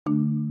Hey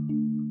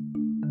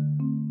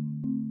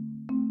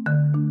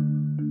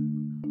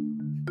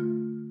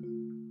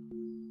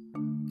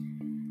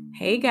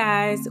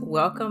guys,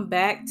 welcome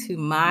back to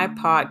my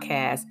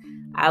podcast.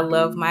 I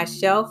Love My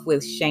Shelf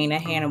with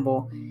Shayna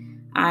Hannibal.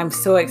 I'm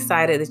so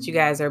excited that you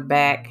guys are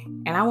back,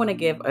 and I want to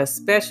give a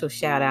special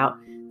shout out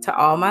to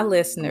all my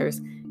listeners,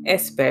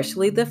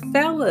 especially the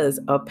fellas.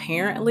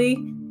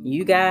 Apparently,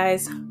 you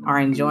guys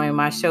are enjoying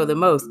my show the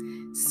most.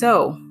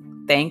 So,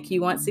 thank you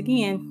once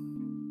again.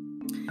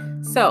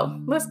 So,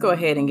 let's go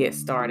ahead and get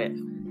started.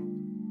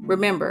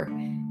 Remember,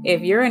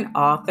 if you're an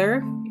author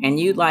and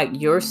you'd like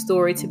your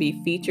story to be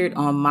featured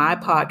on my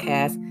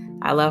podcast,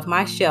 I Love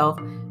My Shelf,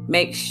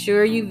 make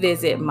sure you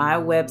visit my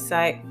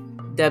website,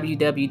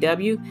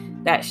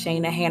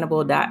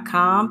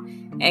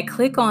 www.shaynahannibal.com, and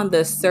click on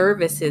the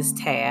Services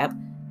tab.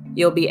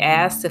 You'll be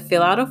asked to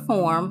fill out a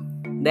form.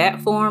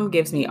 That form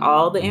gives me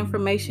all the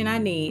information I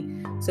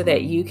need so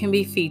that you can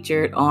be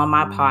featured on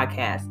my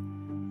podcast.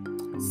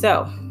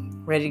 So,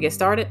 ready to get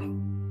started?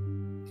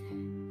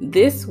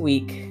 This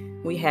week,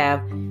 we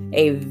have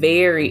a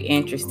very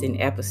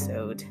interesting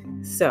episode.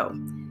 So,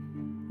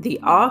 the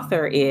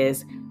author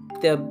is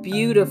the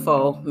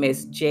beautiful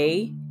Miss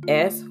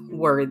J.S.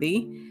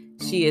 Worthy.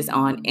 She is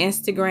on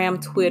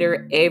Instagram,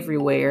 Twitter,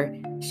 everywhere.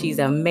 She's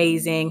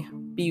amazing,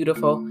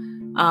 beautiful.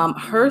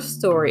 Her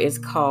story is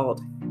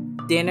called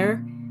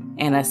Dinner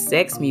and a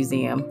Sex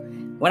Museum.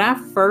 When I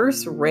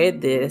first read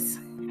this,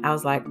 I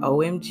was like,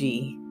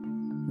 OMG.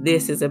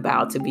 This is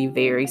about to be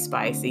very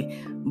spicy,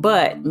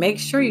 but make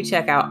sure you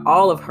check out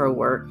all of her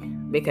work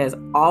because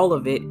all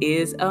of it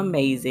is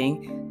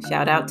amazing.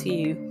 Shout out to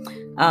you.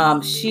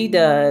 She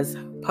does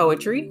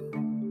poetry,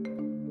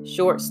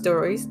 short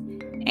stories,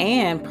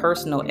 and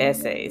personal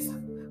essays.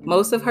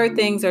 Most of her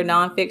things are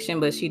nonfiction,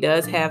 but she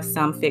does have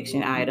some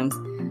fiction items.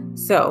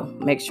 So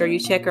make sure you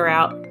check her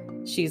out.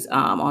 She's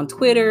on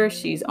Twitter.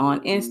 She's on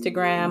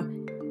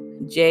Instagram.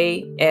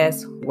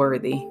 J.S.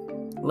 Worthy.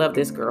 Love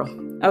this girl.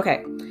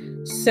 Okay.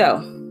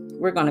 So,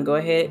 we're going to go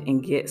ahead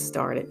and get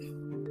started.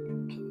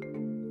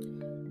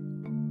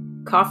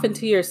 Cough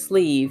into your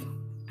sleeve,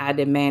 I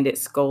demanded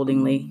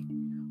scoldingly.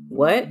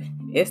 What?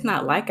 It's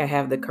not like I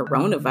have the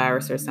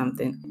coronavirus or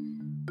something.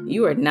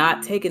 You are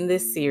not taking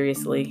this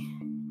seriously.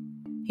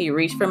 He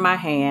reached for my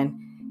hand,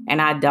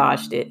 and I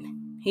dodged it.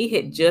 He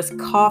had just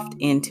coughed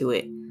into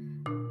it.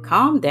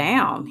 Calm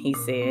down, he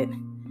said.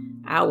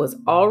 I was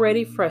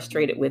already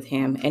frustrated with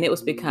him, and it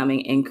was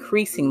becoming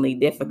increasingly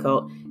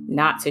difficult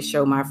not to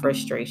show my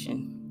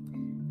frustration.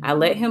 I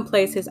let him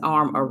place his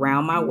arm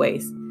around my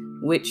waist,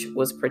 which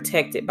was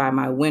protected by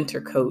my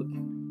winter coat.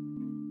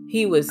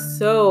 He was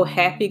so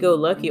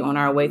happy-go-lucky on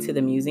our way to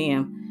the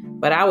museum,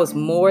 but I was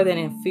more than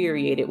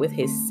infuriated with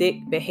his sick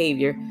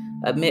behavior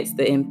amidst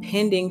the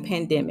impending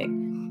pandemic,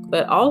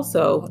 but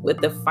also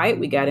with the fight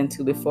we got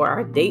into before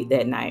our date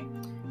that night,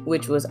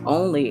 which was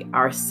only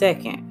our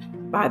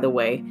second, by the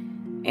way,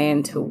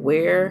 and to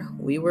where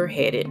we were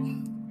headed.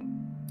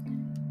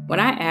 When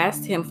I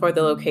asked him for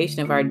the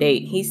location of our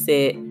date, he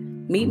said,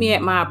 "Meet me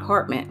at my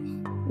apartment,"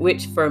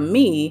 which for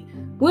me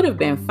would have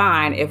been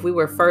fine if we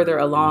were further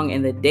along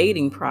in the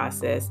dating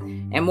process,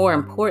 and more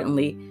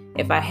importantly,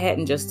 if I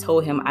hadn't just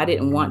told him I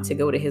didn't want to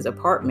go to his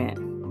apartment.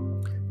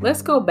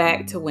 Let's go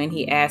back to when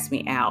he asked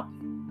me out.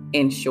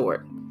 In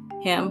short,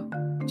 him,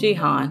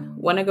 Jihan,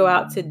 want to go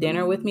out to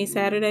dinner with me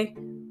Saturday?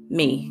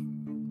 Me,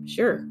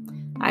 sure.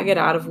 I get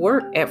out of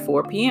work at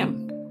 4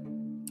 p.m.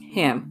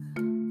 Him,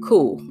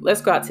 cool,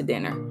 let's go out to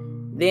dinner.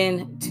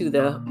 Then to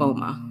the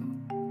MoMA.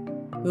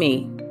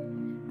 Me,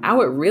 I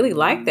would really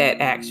like that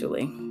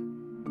actually.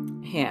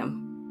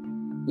 Him,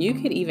 you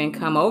could even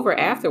come over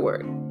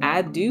afterward.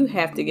 I do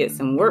have to get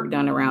some work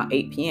done around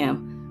 8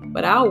 p.m.,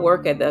 but I'll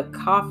work at the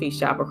coffee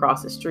shop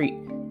across the street.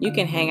 You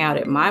can hang out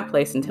at my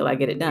place until I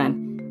get it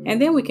done,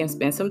 and then we can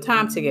spend some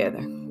time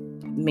together.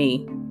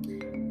 Me,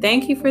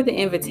 thank you for the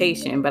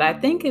invitation, but I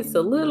think it's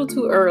a little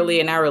too early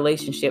in our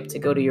relationship to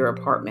go to your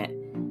apartment.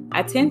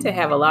 I tend to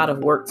have a lot of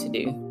work to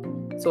do.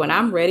 So when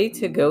I'm ready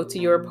to go to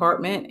your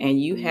apartment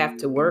and you have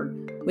to work,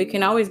 we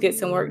can always get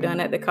some work done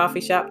at the coffee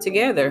shop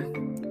together.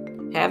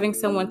 Having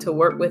someone to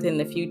work with in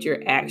the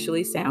future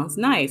actually sounds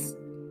nice.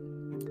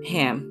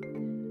 Him,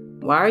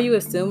 why are you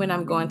assuming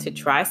I'm going to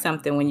try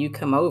something when you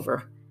come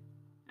over?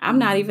 I'm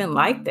not even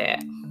like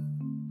that.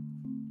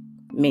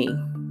 Me,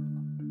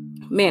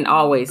 men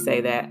always say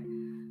that.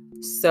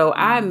 So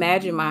I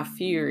imagine my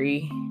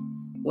fury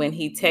when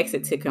he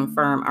texted to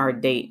confirm our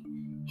date.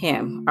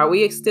 Him, are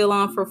we still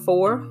on for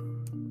 4?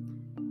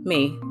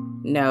 Me,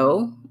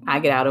 no, I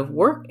get out of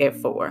work at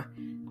 4.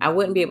 I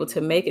wouldn't be able to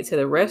make it to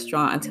the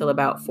restaurant until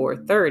about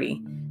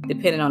 4:30,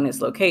 depending on its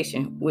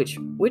location. Which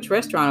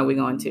restaurant are we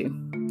going to?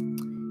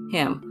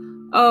 Him,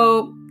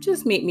 oh,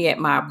 just meet me at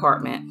my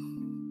apartment.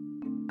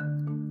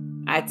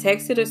 I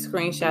texted a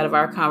screenshot of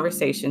our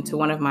conversation to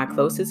one of my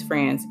closest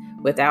friends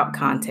without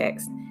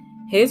context.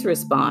 His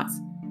response,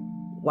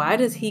 why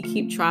does he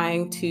keep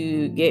trying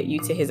to get you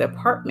to his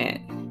apartment?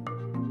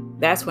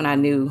 That's when I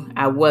knew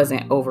I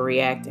wasn't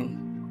overreacting.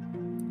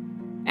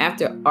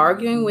 After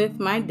arguing with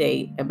my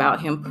date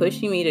about him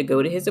pushing me to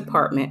go to his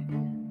apartment,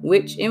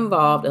 which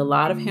involved a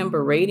lot of him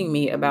berating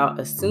me about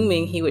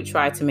assuming he would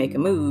try to make a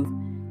move,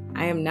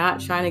 I am not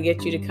trying to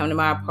get you to come to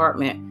my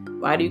apartment.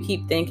 Why do you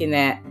keep thinking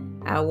that?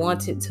 I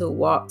wanted to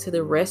walk to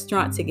the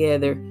restaurant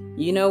together.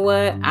 You know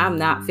what? I'm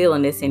not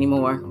feeling this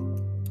anymore.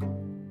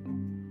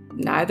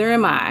 Neither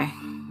am I.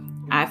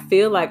 I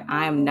feel like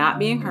I am not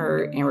being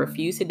heard and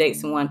refuse to date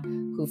someone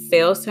who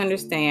fails to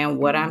understand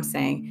what I'm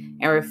saying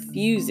and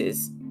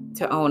refuses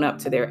to own up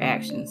to their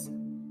actions.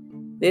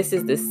 This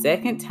is the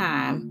second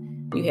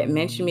time you had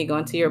mentioned me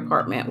going to your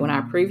apartment when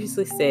I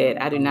previously said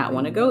I do not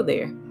want to go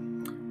there.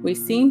 We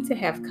seem to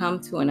have come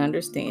to an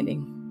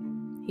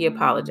understanding. He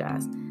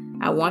apologized.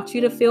 I want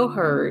you to feel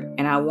heard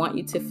and I want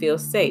you to feel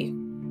safe.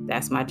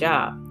 That's my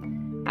job.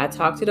 I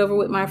talked it over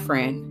with my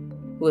friend,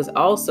 who is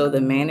also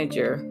the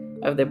manager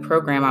of the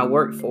program I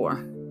work for.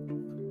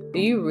 Do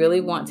you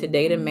really want to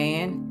date a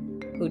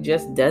man who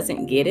just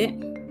doesn't get it?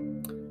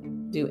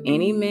 Do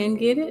any men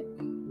get it?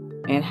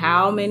 And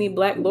how many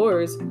black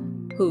lawyers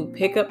who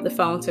pick up the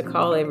phone to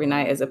call every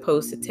night as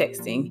opposed to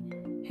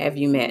texting have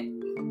you met?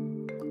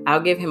 I'll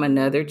give him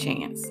another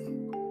chance.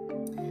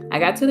 I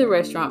got to the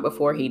restaurant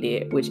before he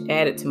did, which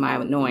added to my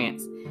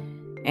annoyance.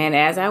 And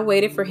as I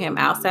waited for him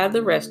outside of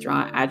the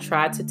restaurant, I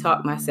tried to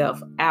talk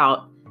myself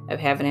out of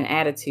having an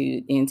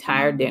attitude the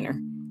entire dinner.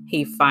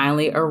 He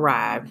finally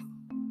arrived.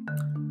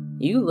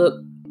 You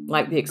look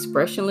like the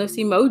expressionless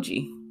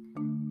emoji,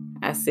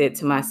 I said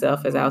to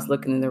myself as I was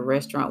looking in the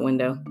restaurant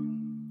window.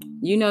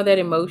 You know that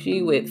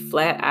emoji with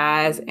flat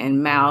eyes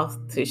and mouth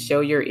to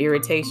show your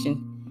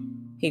irritation?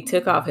 He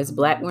took off his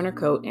black winter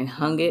coat and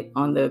hung it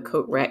on the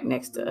coat rack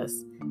next to us,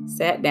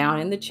 sat down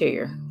in the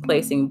chair,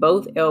 placing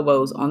both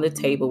elbows on the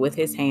table with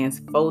his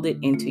hands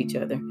folded into each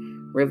other,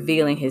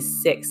 revealing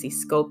his sexy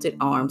sculpted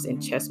arms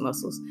and chest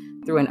muscles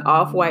through an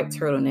off-white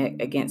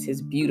turtleneck against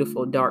his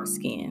beautiful dark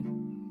skin.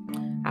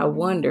 I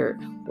wondered,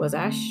 was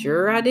I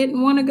sure I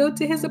didn't want to go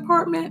to his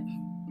apartment?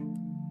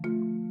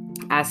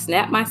 I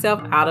snapped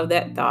myself out of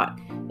that thought.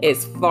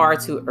 It's far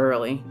too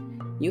early.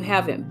 You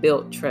haven't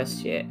built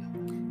trust yet.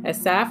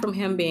 Aside from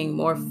him being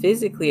more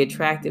physically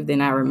attractive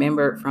than I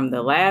remembered from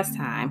the last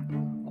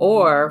time,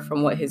 or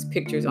from what his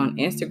pictures on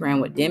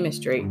Instagram would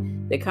demonstrate,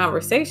 the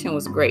conversation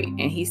was great,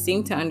 and he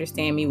seemed to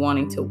understand me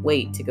wanting to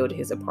wait to go to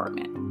his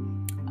apartment.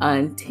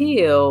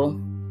 Until,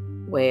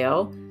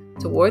 well,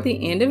 toward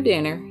the end of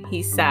dinner,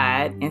 he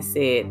sighed and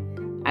said,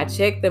 I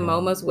checked the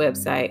MoMA's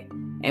website,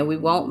 and we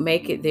won't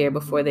make it there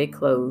before they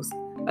close,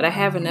 but I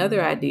have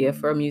another idea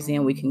for a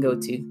museum we can go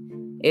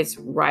to. It's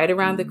right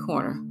around the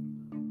corner.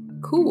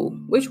 Cool.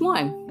 Which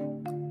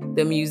one?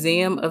 The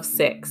Museum of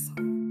Sex.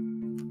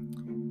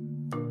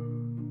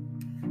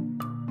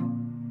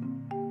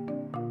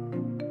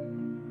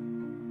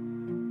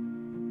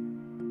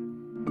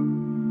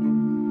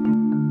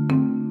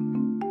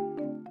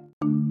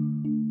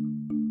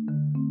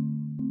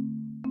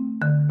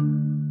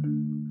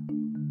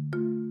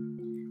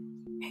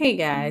 Hey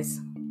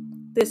guys,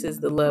 this is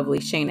the lovely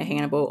Shayna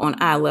Hannibal on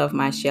I Love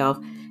My Shelf,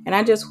 and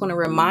I just want to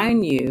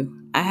remind you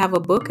I have a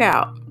book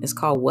out. It's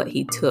called What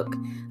He Took,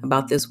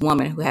 about this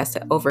woman who has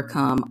to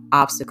overcome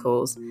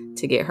obstacles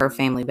to get her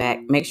family back.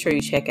 Make sure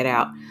you check it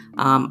out.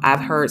 I've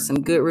heard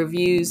some good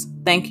reviews.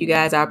 Thank you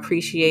guys. I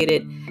appreciate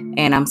it.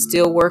 And I'm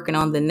still working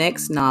on the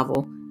next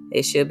novel.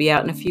 It should be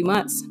out in a few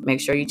months. Make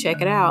sure you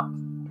check it out.